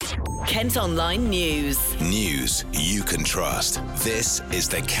Kent Online News. News you can trust. This is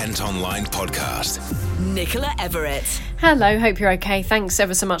the Kent Online Podcast. Nicola Everett. Hello, hope you're okay. Thanks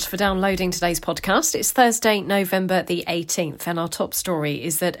ever so much for downloading today's podcast. It's Thursday, November the 18th, and our top story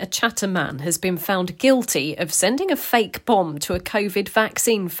is that a Chatham man has been found guilty of sending a fake bomb to a COVID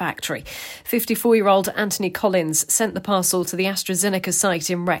vaccine factory. 54-year-old Anthony Collins sent the parcel to the AstraZeneca site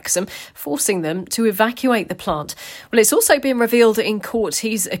in Wrexham, forcing them to evacuate the plant. Well, it's also been revealed in court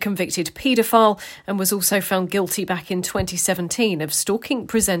he's a convicted paedophile and was also found guilty back in 2017 of stalking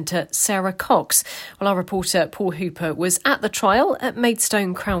presenter Sarah Cox. Well, our reporter Paul Hooper was at the trial at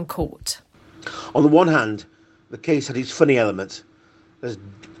Maidstone Crown Court. On the one hand, the case had its funny element, as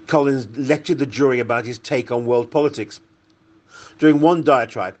Collins lectured the jury about his take on world politics. During one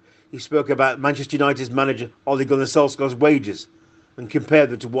diatribe, he spoke about Manchester United's manager Ole Gunnar Solskjaer's wages and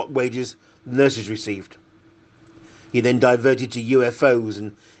compared them to what wages the nurses received. He then diverted to UFOs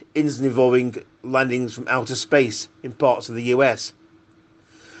and incidents involving landings from outer space in parts of the US.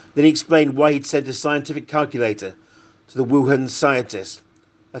 Then he explained why he'd sent a scientific calculator to the Wuhan scientists,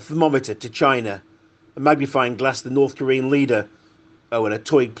 a thermometer to China, a magnifying glass to the North Korean leader, and a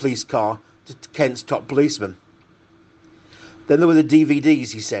toy police car to Kent's top policeman. Then there were the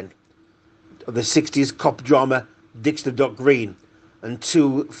DVDs he sent of the 60s cop drama Dixon of Dock Green and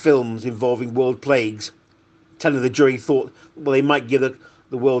 2 films involving world plagues, telling the jury he thought, well, they might give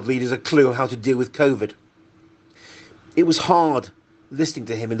the world leaders a clue how to deal with COVID. It was hard listening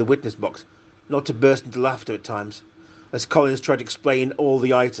to him in the witness box not to burst into laughter at times, as Collins tried to explain all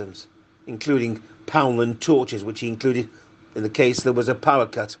the items, including Poundland torches, which he included in the case there was a power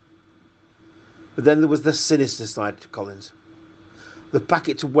cut. But then there was the sinister side to Collins. The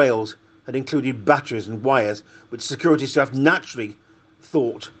packet to Wales had included batteries and wires, which security staff naturally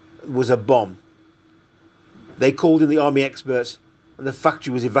thought was a bomb. They called in the army experts, and the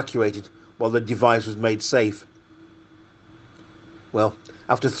factory was evacuated while the device was made safe. Well,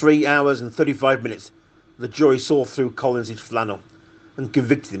 after 3 hours and 35 minutes, the jury saw through Collins' flannel and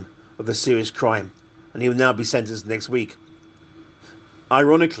convicted him of a serious crime, and he will now be sentenced next week.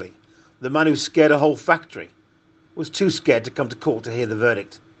 Ironically, the man who scared a whole factory was too scared to come to court to hear the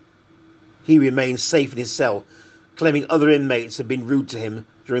verdict. He remains safe in his cell, claiming other inmates had been rude to him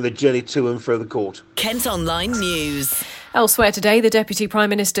during the journey to and from the court. Kent Online News. Elsewhere today, the Deputy Prime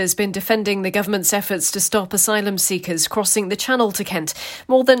Minister has been defending the government's efforts to stop asylum seekers crossing the Channel to Kent.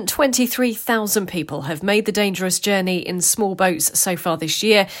 More than 23,000 people have made the dangerous journey in small boats so far this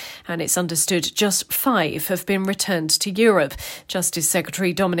year, and it's understood just 5 have been returned to Europe. Justice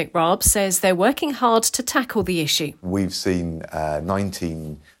Secretary Dominic Raab says they're working hard to tackle the issue. We've seen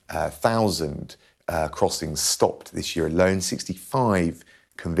 19,000 crossings stopped this year alone, 65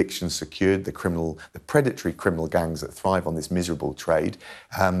 convictions secured, the predatory criminal gangs that thrive on this miserable trade.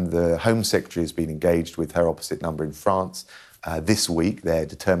 The Home Secretary has been engaged with her opposite number in France. This week, their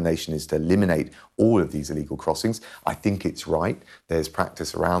determination is to eliminate all of these illegal crossings. I think it's right. There's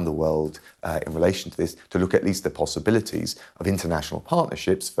practice around the world in relation to this to look at least the possibilities of international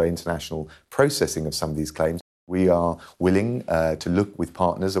partnerships for international processing of some of these claims. We are willing to look with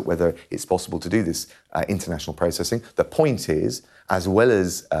partners at whether it's possible to do this international processing. The point is, as well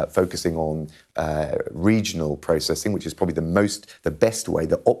as focusing on regional processing, which is probably the best way,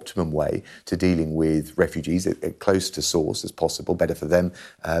 the optimum way to dealing with refugees, close to source as possible, better for them.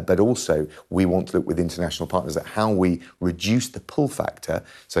 But also, we want to look with international partners at how we reduce the pull factor.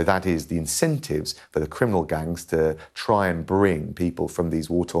 So that is the incentives for the criminal gangs to try and bring people from these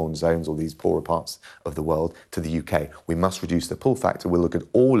war-torn zones or these poorer parts of the world to the UK. We must reduce the pull factor. We'll look at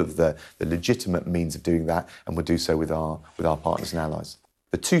all of the legitimate means of doing that, and we'll do so with our partners and allies.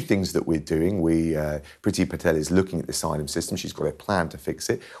 The 2 things that we're doing, Priti Patel is looking at the asylum system. She's got a plan to fix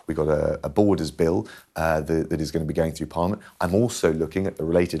it. We've got a borders bill that is going to be going through Parliament. I'm also looking at the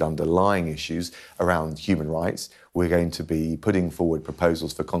related underlying issues around human rights. We're going to be putting forward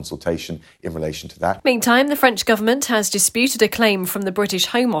proposals for consultation in relation to that. Meantime, the French government has disputed a claim from the British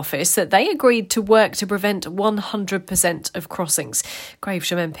Home Office that they agreed to work to prevent 100% of crossings.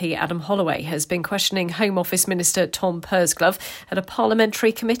 Gravesham MP Adam Holloway has been questioning Home Office Minister Tom Pursglove at a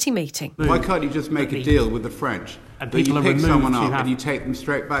parliamentary committee meeting. Why can't you just make a deal with the French? And people you pick someone up and you take them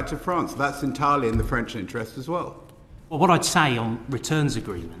straight back to France. That's entirely in the French interest as well. Well, what I'd say on returns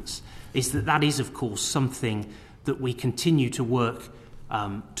agreements is that is, of course, something that we continue to work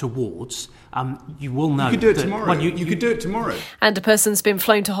towards. You will know. You could do it tomorrow. Well, you could do it tomorrow. And a person's been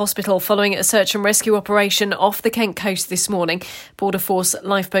flown to hospital following a search and rescue operation off the Kent coast this morning. Border Force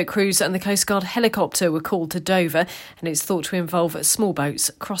lifeboat crews and the Coast Guard helicopter were called to Dover, and it's thought to involve small boats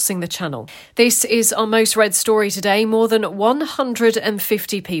crossing the channel. This is our most read story today. More than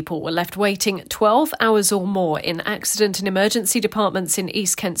 150 people were left waiting 12 hours or more in accident and emergency departments in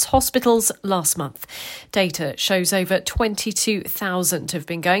East Kent's hospitals last month. Data shows over 22,000 have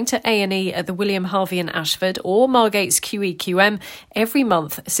been going to A&E at the William Harvey in Ashford or Margate's QE/QM every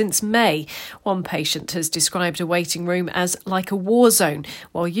month since May. One patient has described a waiting room as like a war zone,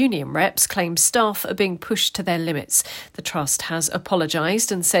 while union reps claim staff are being pushed to their limits. The Trust has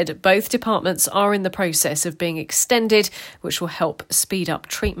apologised and said both departments are in the process of being extended, which will help speed up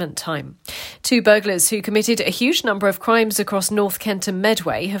treatment time. Two burglars who committed a huge number of crimes across North Kent and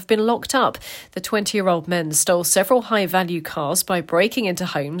Medway have been locked up. The 20-year-old men stole several high-value cars by breaking into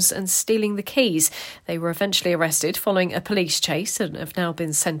homes and stealing the keys. They were eventually arrested following a police chase and have now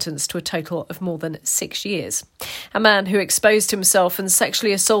been sentenced to a total of more than 6 years. A man who exposed himself and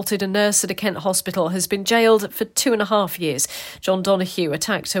sexually assaulted a nurse at a Kent hospital has been jailed for 2.5 years. John Donoghue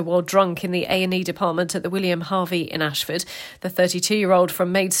attacked her while drunk in the A&E department at the William Harvey in Ashford. The 32-year-old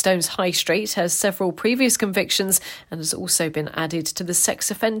from Maidstone's High Street has several previous convictions and has also been added to the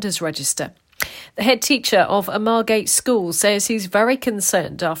sex offenders register. The head teacher of a Margate school says he's very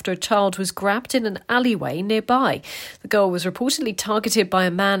concerned after a child was grabbed in an alleyway nearby. The girl was reportedly targeted by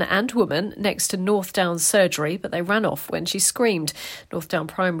a man and woman next to Northdown Surgery, but they ran off when she screamed. Northdown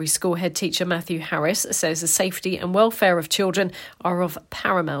Primary School head teacher Matthew Harris says the safety and welfare of children are of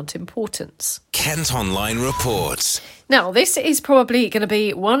paramount importance. Kent Online reports. Now, this is probably going to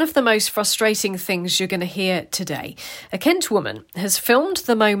be one of the most frustrating things you're going to hear today. A Kent woman has filmed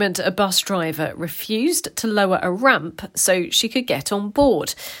the moment a bus driver refused to lower a ramp so she could get on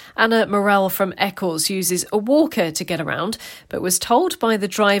board. Anna Morell from Eccles uses a walker to get around, but was told by the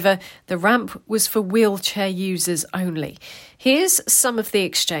driver the ramp was for wheelchair users only. Here's some of the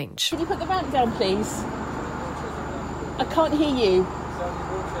exchange. Can you put the ramp down, please? I can't hear you.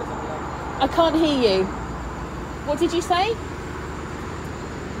 I can't hear you. What did you say?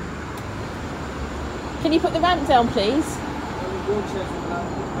 Can you put the ramp down, please?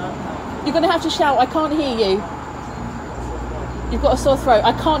 You're going to have to shout. I can't hear you. You've got a sore throat.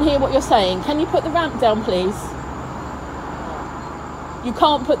 I can't hear what you're saying. Can you put the ramp down, please? You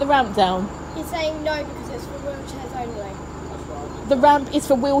can't put the ramp down. He's saying no because it's for wheelchairs only. The ramp is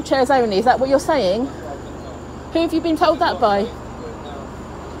for wheelchairs only. Is that what you're saying? Who have you been told that by?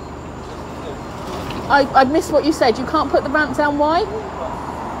 I missed what you said. You can't put the ramp down. Why?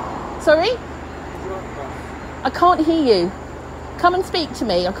 Sorry? I can't hear you. Come and speak to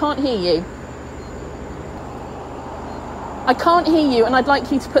me. I can't hear you. I can't hear you, and I'd like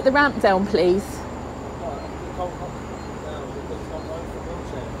you to put the ramp down, please.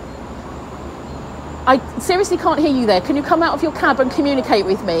 I seriously can't hear you there. Can you come out of your cab and communicate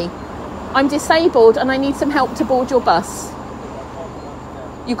with me? I'm disabled and I need some help to board your bus.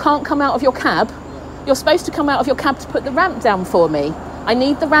 You can't come out of your cab. You're supposed to come out of your cab to put the ramp down for me. I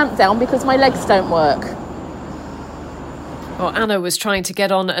need the ramp down because my legs don't work. Well, Anna was trying to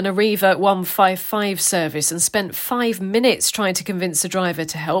get on an Arriva 155 service and spent 5 minutes trying to convince the driver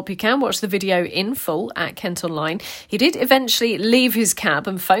to help. You can watch the video in full at Kent Online. He did eventually leave his cab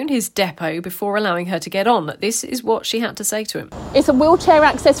and phone his depot before allowing her to get on. This is what she had to say to him. It's a wheelchair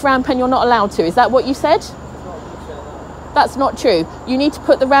access ramp and you're not allowed to. Is that what you said? That's not true. You need to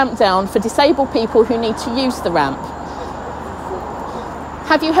put the ramp down for disabled people who need to use the ramp.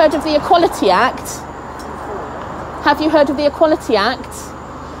 Have you heard of the Equality Act? Have you heard of the Equality Act?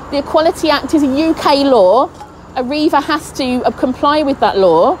 The Equality Act is a UK law. Arriva has to comply with that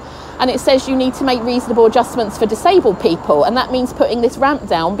law, and it says you need to make reasonable adjustments for disabled people, and that means putting this ramp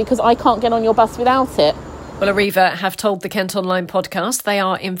down because I can't get on your bus without it. Well, Arriva have told the Kent Online podcast they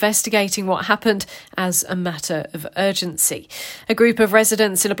are investigating what happened as a matter of urgency. A group of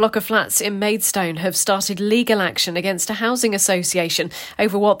residents in a block of flats in Maidstone have started legal action against a housing association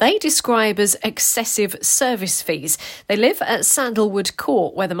over what they describe as excessive service fees. They live at Sandalwood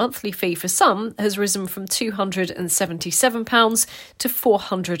Court, where the monthly fee for some has risen from £277 to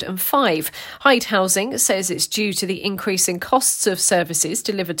 £405. Hyde Housing says it's due to the increase in costs of services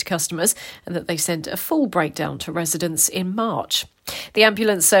delivered to customers and that they sent a full breakdown to residents in March. The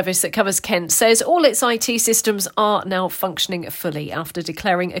ambulance service that covers Kent says all its IT systems are now functioning fully after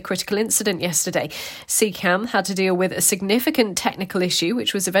declaring a critical incident yesterday. CCAM had to deal with a significant technical issue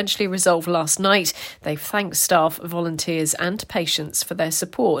which was eventually resolved last night. They've thanked staff, volunteers and patients for their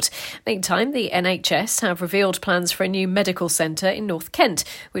support. Meantime, the NHS have revealed plans for a new medical centre in North Kent,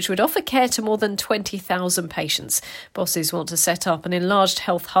 which would offer care to more than 20,000 patients. Bosses want to set up an enlarged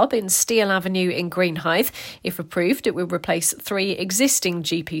health hub in Steele Avenue in Greenhithe. If approved, it will replace 3 existing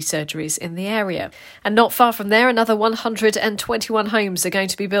GP surgeries in the area. And not far from there, another 121 homes are going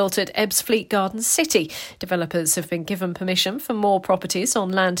to be built at Ebbsfleet Garden City. Developers have been given permission for more properties on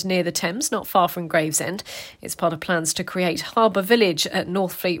land near the Thames, not far from Gravesend. It's part of plans to create Harbour Village at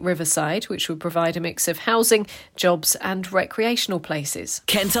Northfleet Riverside, which would provide a mix of housing, jobs and recreational places.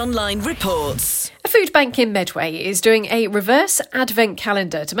 Kent Online reports. A food bank in Medway is doing a reverse advent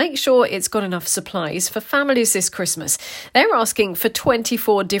calendar to make sure it's got enough supplies for families this Christmas. They're asking for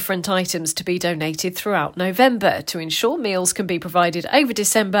 24 different items to be donated throughout November to ensure meals can be provided over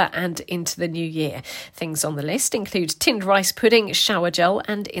December and into the new year. Things on the list include tinned rice pudding, shower gel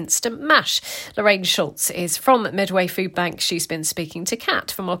and instant mash. Lorraine Schultz is from Medway Food Bank. She's been speaking to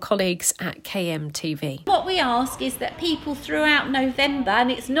Kat from our colleagues at KMTV. What we ask is that people throughout November,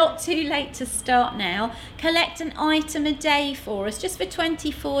 and it's not too late to start now, collect an item a day for us. Just for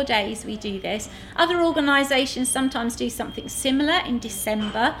 24 days we do this. Other organisations sometimes do something similar in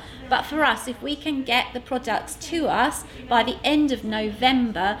December, but for us, if we can get the products to us by the end of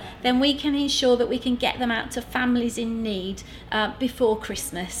November, then we can ensure that we can get them out to families in need before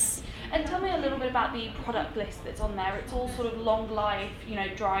Christmas. And tell me a little bit about the product list that's on there. It's all sort of long life,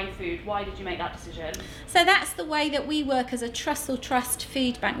 dry food. Why did you make that decision? So that's the way that we work as a Trussell Trust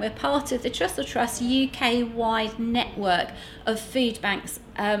food bank. We're part of the Trussell Trust UK-wide network of food banks.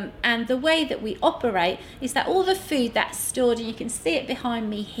 And the way that we operate is that all the food that's stored, and you can see it behind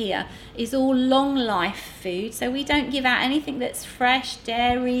me here, is all long life food. So we don't give out anything that's fresh,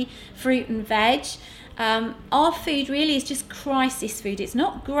 dairy, fruit and veg. Our food really is just crisis food. It's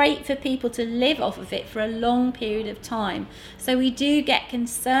not great for people to live off of it for a long period of time. So we do get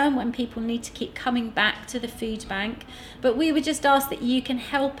concerned when people need to keep coming back to the food bank. But we would just ask that you can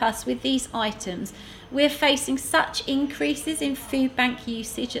help us with these items. We're facing such increases in food bank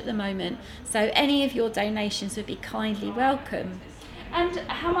usage at the moment. So any of your donations would be kindly welcome. And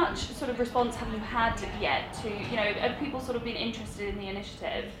how much sort of response have you had yet to, have people sort of been interested in the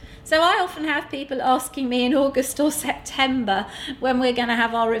initiative? So I often have people asking me in August or September when we're going to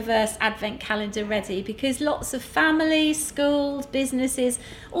have our reverse advent calendar ready, because lots of families, schools, businesses,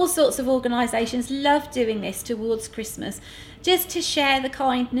 all sorts of organisations love doing this towards Christmas, just to share the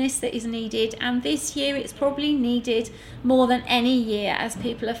kindness that is needed. And this year it's probably needed more than any year as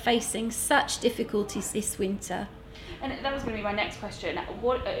people are facing such difficulties this winter. And that was going to be my next question.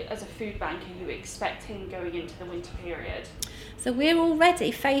 What, as a food bank, are you expecting going into the winter period? So we're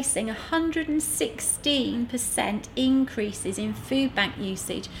already facing 116% increases in food bank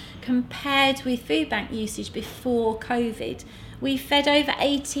usage compared with food bank usage before COVID. We've fed over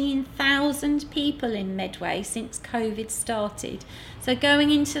 18,000 people in Medway since COVID started. So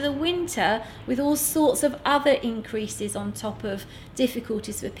going into the winter with all sorts of other increases on top of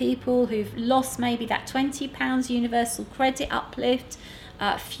difficulties for people who've lost maybe that £20 universal credit uplift,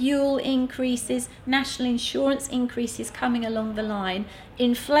 fuel increases, national insurance increases coming along the line,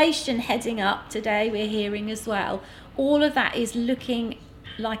 inflation heading up today we're hearing as well. All of that is looking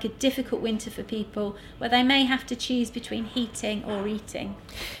like a difficult winter for people where they may have to choose between heating or eating.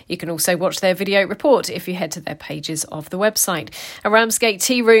 You can also watch their video report if you head to their pages of the website. A Ramsgate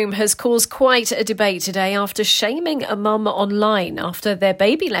tea room has caused quite a debate today after shaming a mum online after their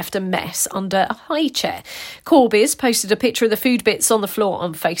baby left a mess under a high chair. Corby's posted a picture of the food bits on the floor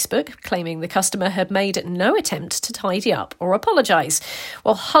on Facebook, claiming the customer had made no attempt to tidy up or apologise,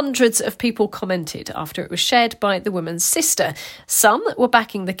 while hundreds of people commented after it was shared by the woman's sister. Some were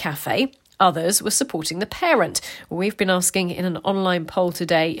backing the cafe, others were supporting the parent. We've been asking in an online poll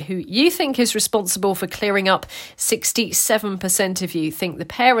today who you think is responsible for clearing up. 67% of you think the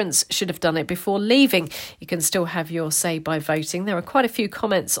parents should have done it before leaving. You can still have your say by voting. There are quite a few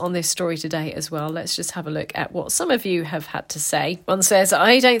comments on this story today as well. Let's just have a look at what some of you have had to say. One says,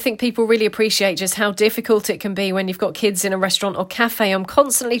 I don't think people really appreciate just how difficult it can be when you've got kids in a restaurant or cafe. I'm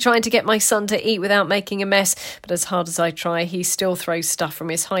constantly trying to get my son to eat without making a mess, but as hard as I try, he still throws stuff from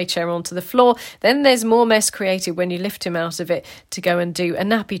his high chair onto the floor. Then there's more mess created when you lift him out of it to go and do a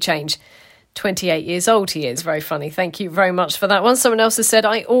nappy change. 28 years old he is. Very funny. Thank you very much for that one. Someone else has said,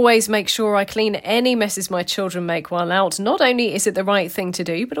 I always make sure I clean any messes my children make while out. Not only is it the right thing to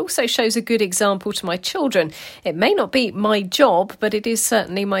do, but also shows a good example to my children. It may not be my job, but it is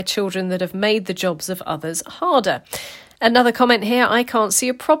certainly my children that have made the jobs of others harder. Another comment here, I can't see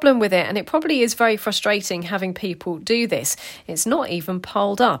a problem with it, and it probably is very frustrating having people do this. It's not even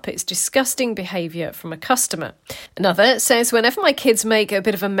piled up. It's disgusting behaviour from a customer. Another says, whenever my kids make a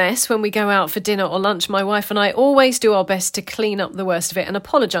bit of a mess when we go out for dinner or lunch, my wife and I always do our best to clean up the worst of it and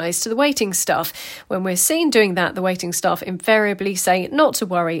apologise to the waiting staff. When we're seen doing that, the waiting staff invariably say not to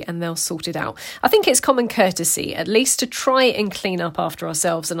worry and they'll sort it out. I think it's common courtesy, at least to try and clean up after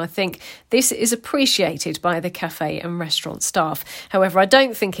ourselves, and I think this is appreciated by the cafe and restaurant staff. However, I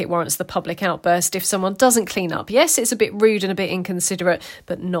don't think it warrants the public outburst if someone doesn't clean up. Yes, it's a bit rude and a bit inconsiderate,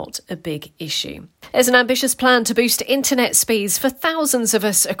 but not a big issue. There's an ambitious plan to boost internet speeds for thousands of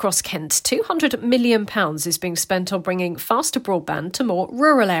us across Kent. £200 million is being spent on bringing faster broadband to more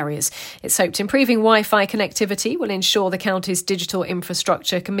rural areas. It's hoped improving Wi-Fi connectivity will ensure the county's digital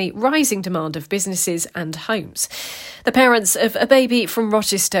infrastructure can meet rising demand of businesses and homes. The parents of a baby from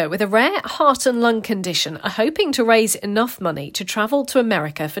Rochester with a rare heart and lung condition are hoping to raise enough money to travel to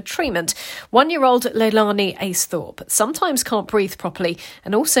America for treatment. 1-year-old Leilani Acethorpe sometimes can't breathe properly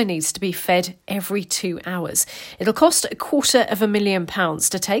and also needs to be fed every 2 hours. It'll cost £250,000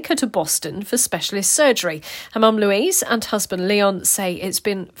 to take her to Boston for specialist surgery. Her mum Louise and husband Leon say it's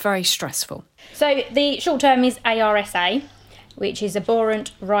been very stressful. So the short term is ARSA, which is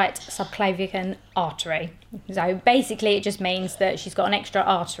aberrant right subclavian artery. So basically it just means that she's got an extra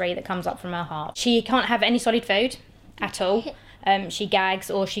artery that comes up from her heart. She can't have any solid food at all. She gags,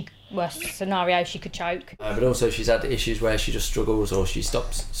 or worst scenario, she could choke. But also she's had issues where she just struggles or she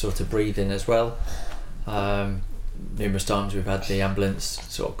stops sort of breathing as well. Numerous times we've had the ambulance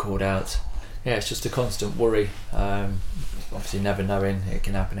sort of called out. Yeah, it's just a constant worry. Obviously never knowing, it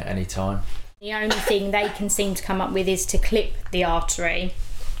can happen at any time. The only thing they can seem to come up with is to clip the artery,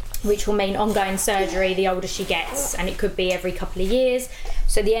 which will mean ongoing surgery the older she gets, and it could be every couple of years.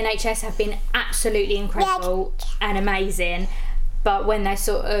 So the NHS have been absolutely incredible and amazing, but when they're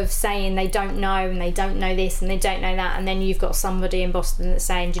sort of saying they don't know and they don't know this and they don't know that, and then you've got somebody in Boston that's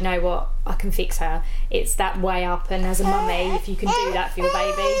saying, do you know what, I can fix her, it's that way up. And as a mummy, if you can do that for your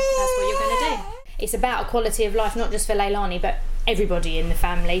baby, that's what you're going to do. It's about a quality of life, not just for Leilani, but everybody in the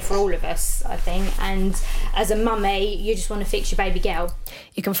family, for all of us, I think. And as a mummy, you just want to fix your baby girl.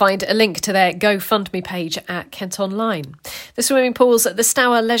 You can find a link to their GoFundMe page at Kent Online. The swimming pools at the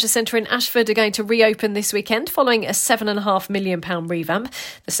Stour Leisure Centre in Ashford are going to reopen this weekend following a £7.5 million revamp.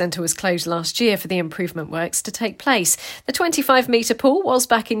 The centre was closed last year for the improvement works to take place. The 25-metre pool was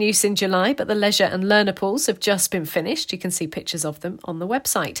back in use in July, but the leisure and learner pools have just been finished. You can see pictures of them on the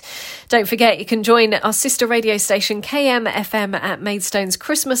website. Don't forget, you can join our sister radio station KMFM at Maidstone's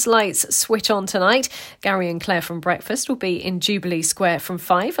Christmas lights switch on tonight. Gary and Claire from Breakfast will be in Jubilee Square from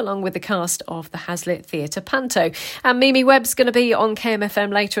 5, along with the cast of the Hazlitt Theatre Panto. And Mimi Webb's going to be on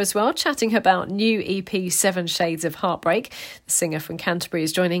KMFM later as well, chatting about new EP 7 Shades of Heartbreak. The singer from Canterbury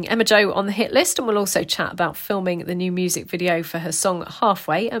is joining Emma Jo on the hit list, and we'll also chat about filming the new music video for her song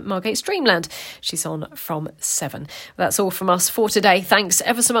Halfway at Margate's Dreamland. She's on from 7. That's all from us for today. Thanks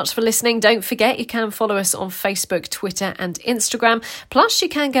ever so much for listening. Don't forget, you can follow us on Facebook, Twitter and Instagram. Plus, you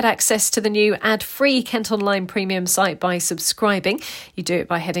can get access to the new ad-free Kent Online premium site by subscribing. You do it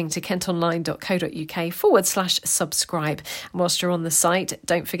by heading to kentonline.co.uk/subscribe. And whilst you're on the site,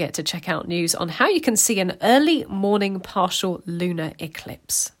 don't forget to check out news on how you can see an early morning partial lunar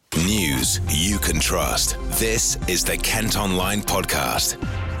eclipse. News you can trust. This is the Kent Online Podcast.